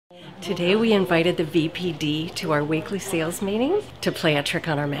Today we invited the VPD to our weekly sales meeting to play a trick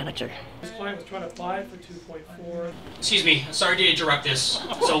on our manager. This client was trying to buy for 2.4. Excuse me, sorry to interrupt this.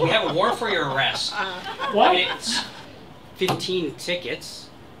 So we have a warrant for your arrest. What? It's 15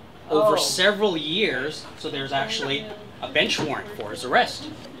 tickets over several years, so there's actually a bench warrant for his arrest.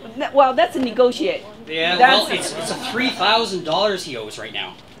 Well, that's a negotiate. Yeah, well, it's a $3,000 he owes right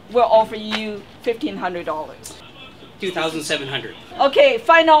now. We'll offer you $1,500. $2,700. Okay,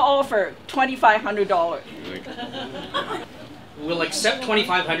 final offer, $2,500. We'll accept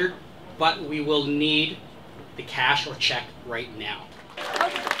 $2,500, but we will need the cash or check right now.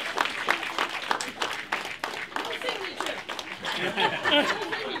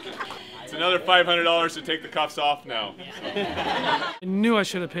 It's another $500 to take the cuffs off now. I knew I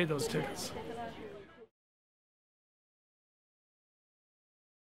should have paid those tickets.